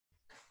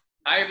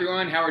Hi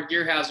everyone, Howard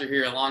Gearhauser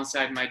here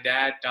alongside my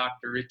dad,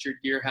 Dr. Richard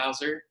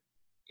Gearhauser.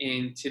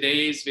 In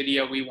today's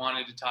video, we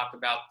wanted to talk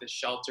about the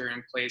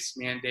shelter-in-place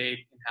mandate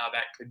and how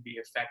that could be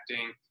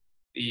affecting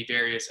the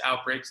various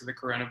outbreaks of the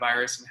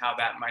coronavirus and how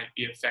that might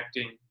be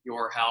affecting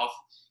your health.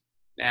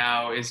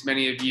 Now, as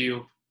many of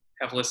you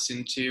have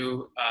listened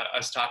to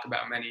us talk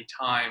about many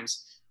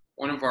times,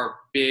 one of our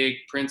big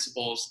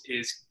principles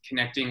is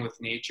connecting with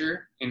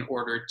nature in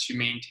order to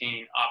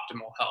maintain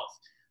optimal health.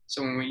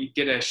 So when we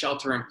get a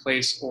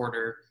shelter-in-place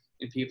order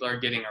and people are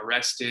getting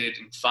arrested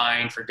and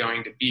fined for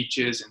going to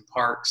beaches and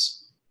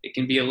parks, it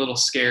can be a little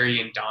scary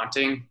and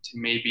daunting to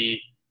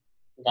maybe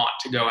want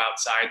to go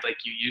outside like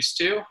you used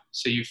to.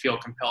 So you feel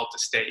compelled to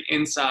stay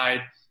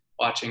inside,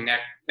 watching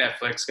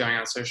Netflix, going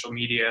on social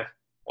media,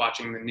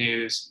 watching the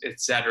news,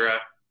 etc.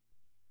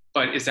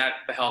 But is that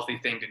the healthy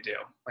thing to do?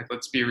 Like,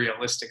 let's be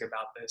realistic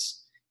about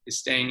this. Is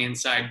staying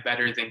inside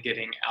better than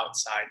getting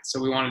outside?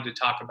 So we wanted to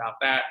talk about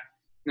that.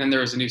 And then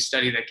there was a new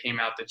study that came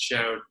out that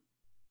showed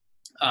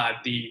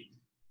the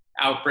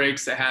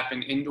outbreaks that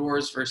happen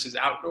indoors versus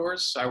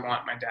outdoors. So I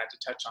want my dad to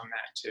touch on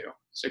that too.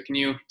 So can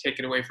you take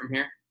it away from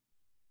here?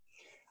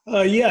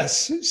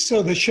 Yes.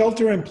 So the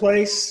shelter in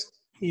place,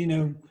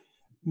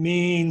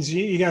 means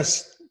you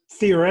guys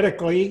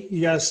theoretically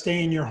you got to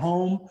stay in your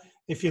home.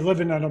 If you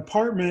live in an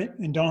apartment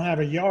and don't have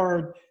a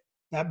yard,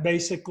 that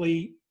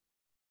basically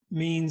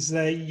means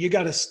that you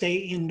got to stay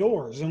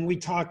indoors. And we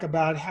talk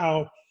about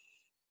how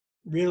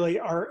really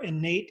our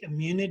innate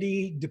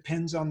immunity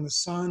depends on the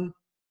sun.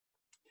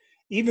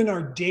 Even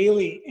our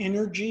daily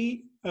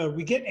energy,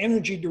 we get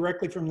energy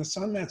directly from the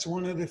sun. That's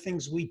one of the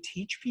things we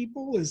teach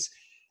people is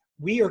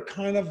we are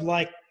kind of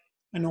like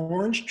an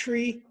orange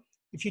tree.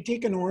 If you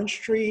take an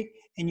orange tree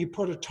and you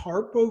put a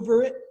tarp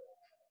over it,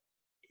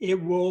 it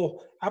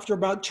will, after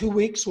about 2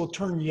 weeks, will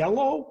turn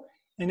yellow.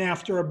 And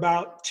after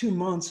about 2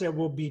 months, it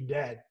will be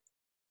dead.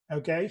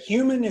 Okay.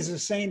 Human is the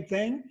same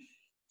thing.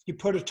 You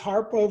put a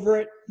tarp over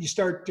it, you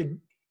start to,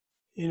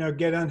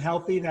 get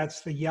unhealthy.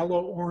 That's the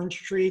yellow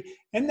orange tree.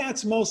 And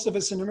that's most of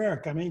us in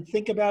America. I mean,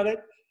 think about it.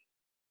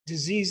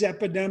 Disease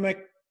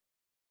epidemic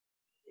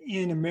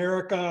in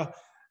America,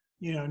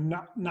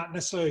 not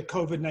necessarily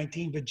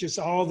COVID-19, but just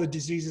all the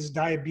diseases,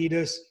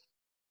 diabetes,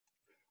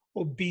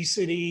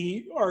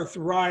 obesity,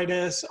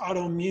 arthritis,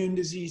 autoimmune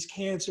disease,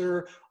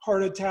 cancer,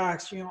 heart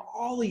attacks,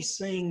 all these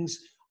things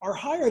are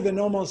higher than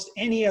almost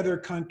any other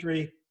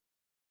country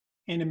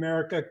in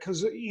America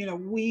because,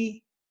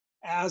 we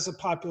as a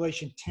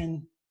population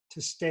tend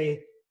to stay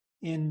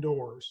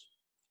indoors.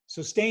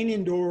 So staying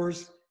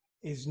indoors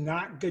is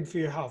not good for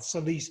your health.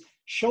 So these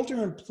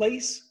shelter in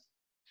place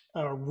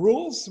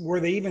rules where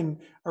they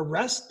even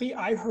arrest me.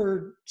 I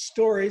heard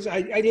stories.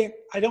 I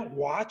don't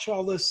watch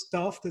all this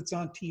stuff that's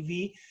on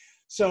TV.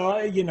 So,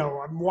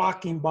 I'm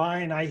walking by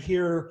and I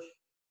hear,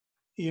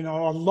 a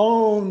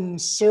lone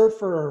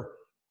surfer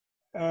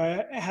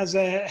has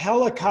a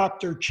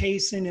helicopter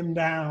chasing him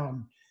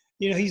down.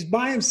 He's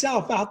by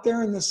himself out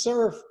there in the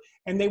surf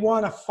and they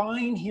want to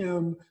fine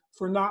him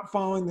for not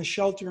following the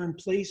shelter in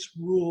place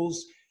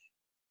rules.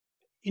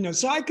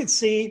 So I could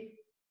see,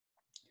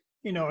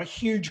 a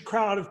huge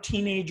crowd of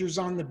teenagers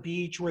on the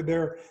beach where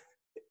they're,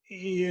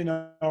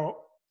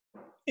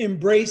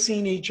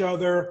 embracing each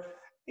other.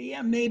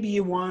 Yeah, maybe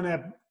you want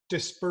to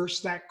disperse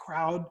that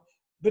crowd.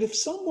 But if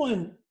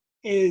someone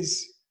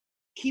is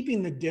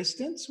keeping the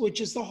distance,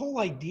 which is the whole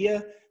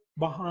idea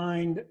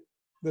behind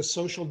the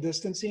social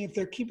distancing, if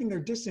they're keeping their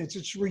distance,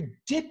 it's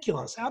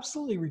ridiculous,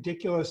 absolutely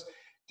ridiculous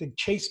to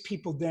chase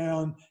people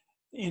down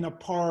in a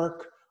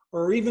park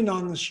or even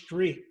on the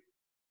street.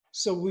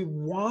 So we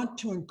want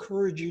to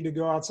encourage you to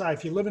go outside.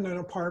 If you live in an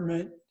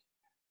apartment,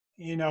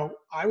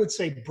 I would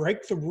say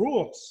break the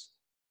rules.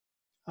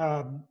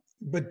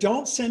 But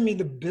don't send me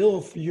the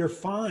bill for your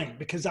fine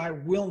because I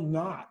will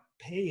not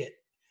pay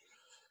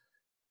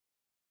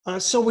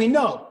it. So we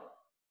know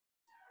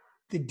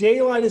the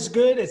daylight is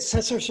good. It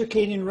sets our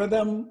circadian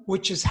rhythm,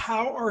 which is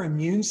how our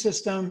immune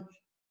system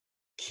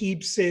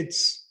keeps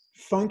its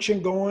function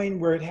going,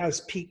 where it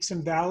has peaks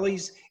and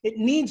valleys. It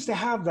needs to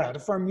have that.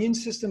 If our immune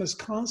system is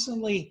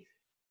constantly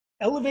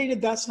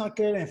elevated, that's not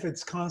good. And if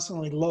it's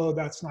constantly low,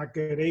 that's not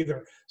good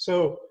either.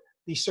 So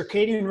the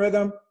circadian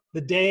rhythm,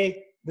 the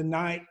day, the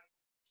night,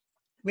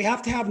 we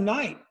have to have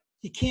night.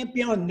 You can't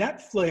be on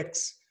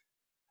Netflix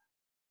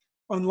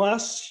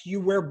unless you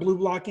wear blue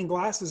blocking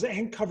glasses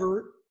and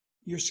cover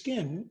your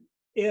skin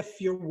if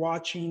you're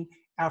watching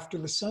after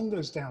the sun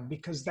goes down,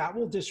 because that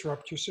will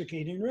disrupt your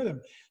circadian rhythm.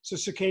 So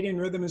circadian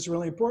rhythm is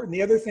really important.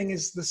 The other thing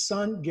is the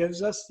sun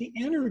gives us the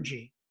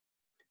energy.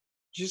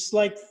 Just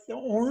like the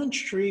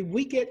orange tree,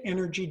 we get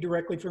energy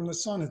directly from the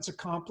sun. It's a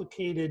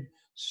complicated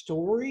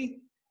story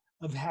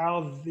of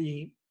how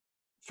the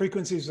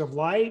frequencies of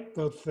light,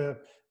 both the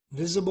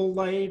visible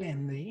light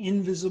and the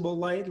invisible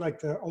light, like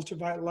the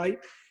ultraviolet light,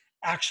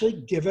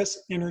 actually give us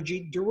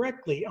energy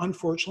directly.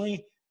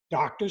 Unfortunately,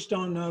 doctors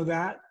don't know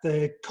that.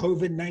 The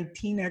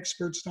COVID-19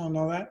 experts don't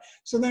know that.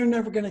 So they're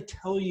never going to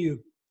tell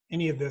you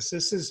any of this.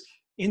 This is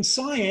in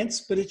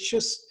science, but it's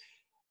just,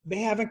 they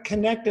haven't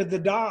connected the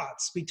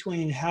dots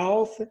between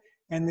health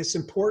and this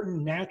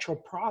important natural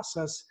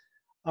process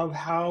of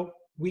how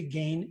we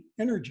gain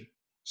energy.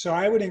 So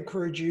I would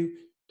encourage you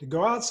to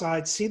go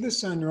outside, see the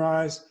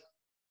sunrise,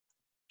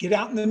 get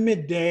out in the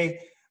midday.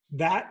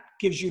 That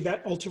gives you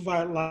that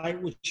ultraviolet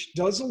light, which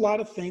does a lot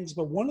of things.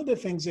 But one of the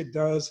things it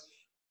does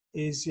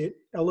is it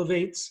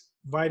elevates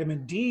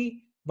vitamin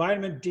D.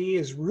 Vitamin D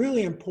is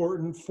really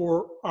important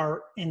for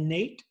our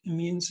innate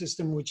immune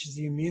system, which is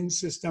the immune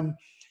system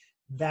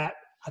that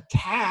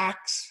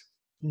attacks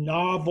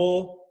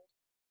novel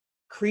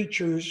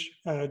creatures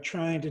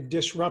trying to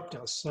disrupt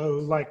us. So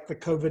like the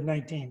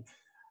COVID-19,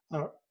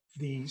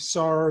 the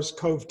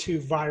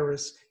SARS-CoV-2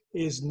 virus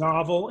is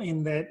novel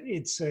in that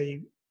it's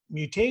a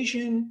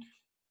mutation.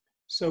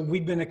 So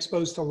we've been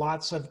exposed to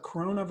lots of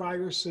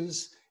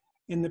coronaviruses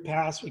in the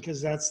past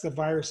because that's the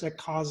virus that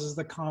causes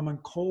the common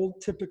cold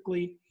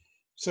typically.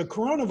 So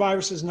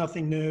coronavirus is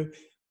nothing new,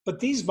 but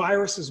these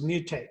viruses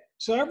mutate.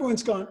 So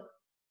everyone's going,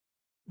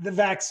 the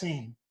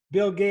vaccine,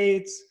 Bill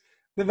Gates,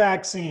 the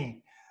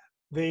vaccine,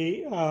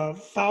 the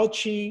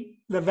Fauci,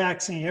 the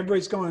vaccine.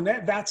 Everybody's going,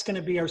 that's going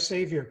to be our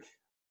savior.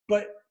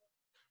 But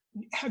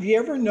have you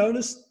ever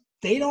noticed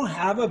they don't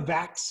have a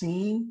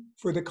vaccine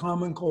for the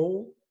common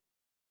cold?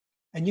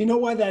 And you know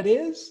why that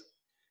is?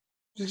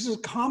 Because the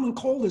common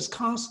cold is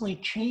constantly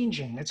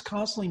changing. It's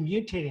constantly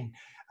mutating.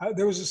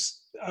 There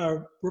was a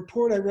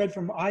report I read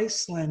from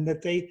Iceland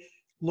that they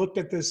looked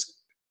at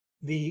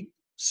the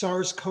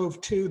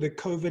SARS-CoV-2, the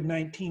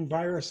COVID-19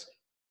 virus,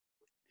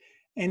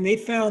 and they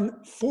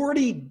found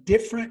 40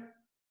 different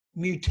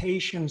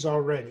mutations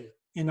already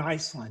in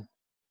Iceland,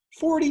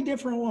 40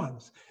 different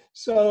ones.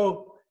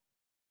 So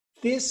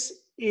this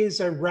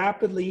is a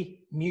rapidly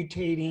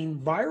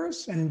mutating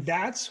virus, and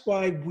that's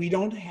why we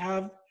don't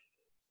have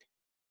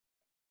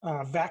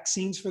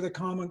vaccines for the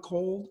common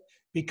cold,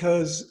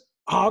 because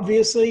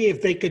obviously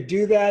if they could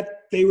do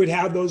that, they would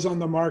have those on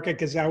the market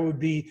because that would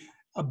be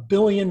a $1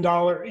 billion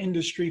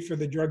industry for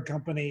the drug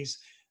companies,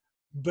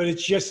 but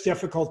it's just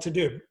difficult to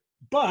do.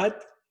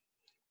 But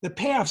the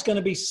payoff's going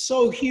to be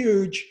so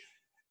huge,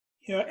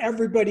 you know,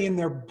 everybody and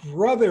their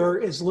brother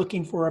is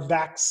looking for a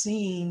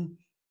vaccine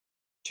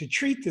to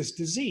treat this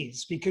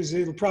disease because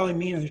it'll probably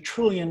mean $1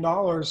 trillion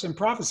in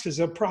profits because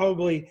they'll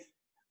probably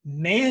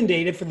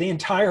mandate it for the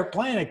entire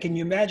planet. Can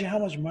you imagine how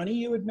much money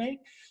you would make?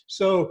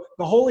 So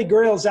the holy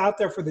grail is out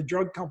there for the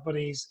drug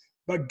companies,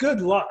 but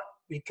good luck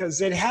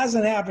because it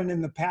hasn't happened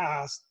in the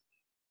past,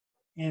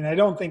 and I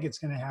don't think it's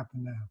going to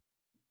happen now.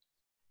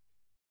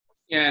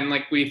 Yeah, and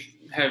like we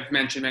have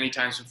mentioned many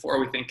times before,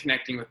 we think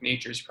connecting with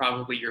nature is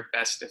probably your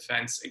best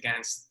defense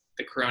against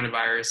the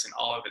coronavirus and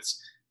all of its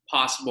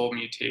possible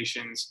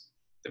mutations.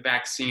 The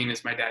vaccine,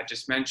 as my dad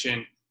just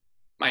mentioned,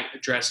 might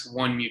address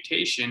one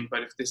mutation,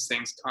 but if this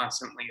thing's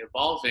constantly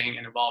evolving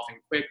and evolving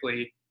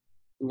quickly,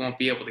 we won't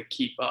be able to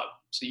keep up.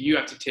 So you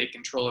have to take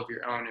control of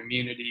your own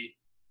immunity,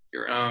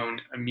 your own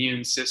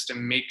immune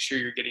system, make sure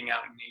you're getting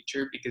out in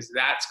nature because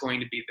that's going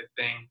to be the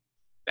thing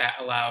that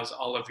allows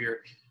all of your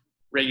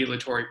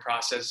regulatory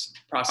processes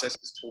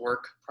to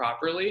work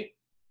properly.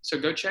 So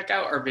go check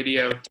out our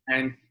video,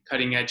 10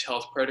 cutting edge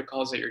health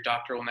protocols that your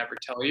doctor will never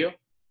tell you.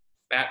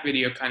 That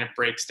video kind of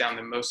breaks down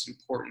the most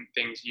important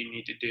things you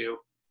need to do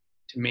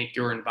to make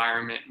your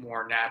environment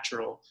more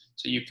natural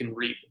so you can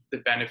reap the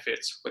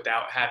benefits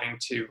without having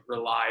to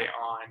rely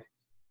on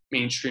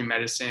mainstream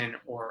medicine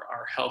or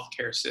our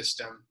healthcare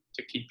system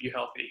to keep you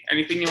healthy.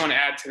 Anything you want to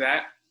add to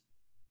that?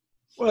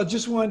 Well, I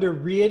just wanted to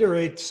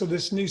reiterate, so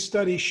this new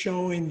study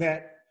showing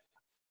that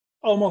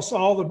almost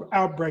all the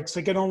outbreaks,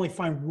 they could only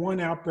find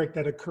one outbreak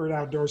that occurred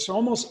outdoors. So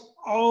almost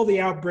all the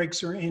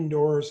outbreaks are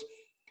indoors.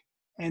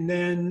 And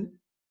then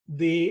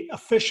the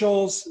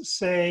officials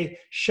say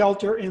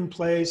shelter in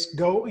place,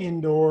 go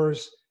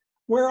indoors,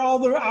 where all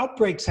the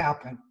outbreaks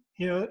happen.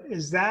 You know,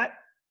 is that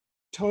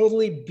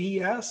totally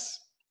BS?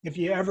 If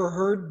you ever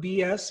heard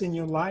BS in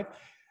your life,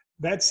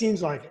 that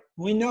seems like it.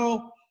 We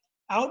know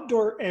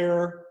outdoor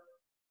air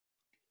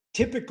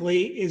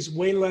typically is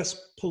way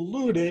less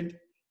polluted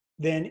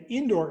than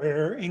indoor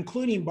air,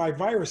 including by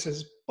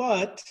viruses.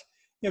 But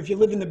if you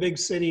live in the big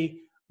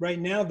city, right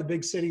now the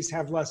big cities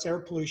have less air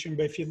pollution,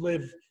 but if you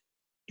live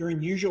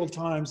during usual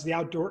times, the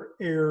outdoor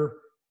air,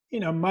 you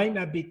know, might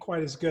not be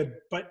quite as good.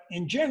 But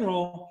in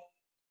general,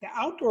 the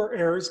outdoor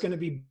air is going to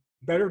be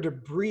better to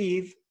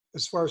breathe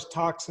as far as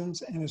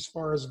toxins and as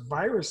far as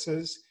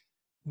viruses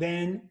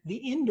than the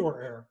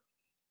indoor air.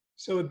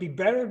 So it'd be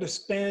better to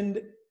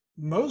spend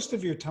most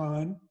of your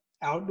time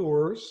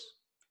outdoors,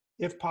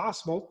 if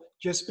possible,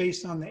 just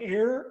based on the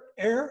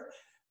air,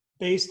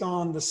 based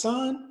on the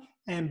sun,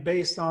 and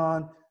based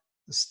on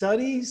the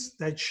studies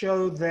that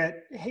show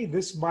that, hey,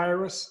 this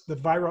virus, the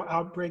viral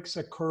outbreaks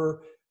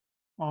occur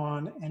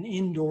on an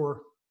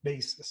indoor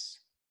basis.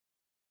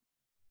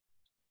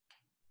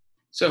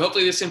 So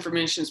hopefully this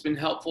information has been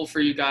helpful for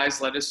you guys.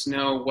 Let us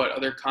know what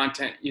other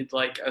content you'd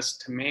like us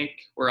to make.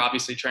 We're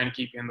obviously trying to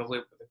keep you in the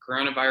loop with the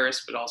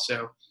coronavirus, but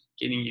also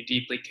getting you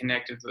deeply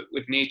connected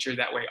with nature.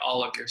 That way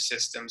all of your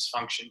systems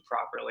function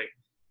properly.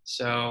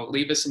 So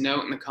leave us a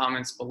note in the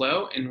comments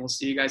below, and we'll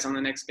see you guys on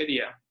the next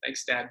video.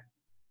 Thanks, Dad.